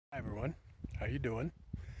Hi everyone, how you doing?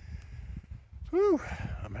 Whew,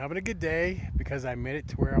 I'm having a good day because I made it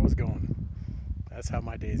to where I was going. That's how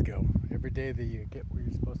my days go. Every day that you get where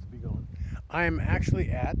you're supposed to be going. I am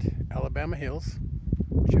actually at Alabama Hills,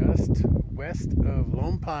 just west of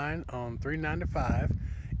Lone Pine on 395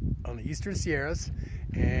 on the Eastern Sierras.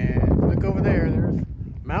 And if you look over there, there's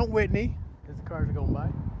Mount Whitney as the cars are going by.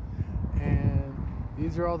 And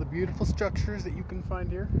these are all the beautiful structures that you can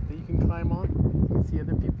find here that you can climb on. You can see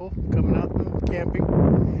other people coming out and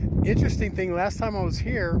camping. Interesting thing, last time I was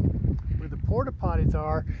here, where the porta potties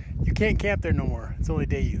are, you can't camp there no more. It's only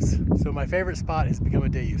day use. So my favorite spot has become a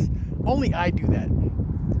day use. Only I do that.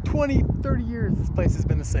 20, 30 years this place has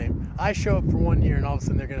been the same. I show up for 1 year and all of a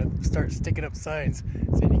sudden they're going to start sticking up signs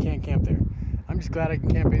saying you can't camp there. I'm just glad I can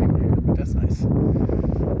camp anywhere, but that's nice.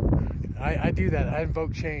 I do that. I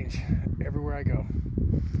invoke change everywhere I go.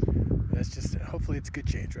 That's just, hopefully it's good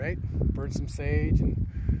change, right? Burn some sage and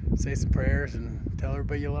say some prayers and tell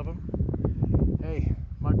everybody you love them. Hey,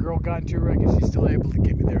 my girl got into a wreck and she's still able to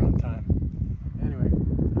get me there on time. Anyway,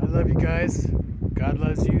 I love you guys. God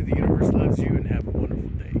loves you, the universe loves you, and have a wonderful day.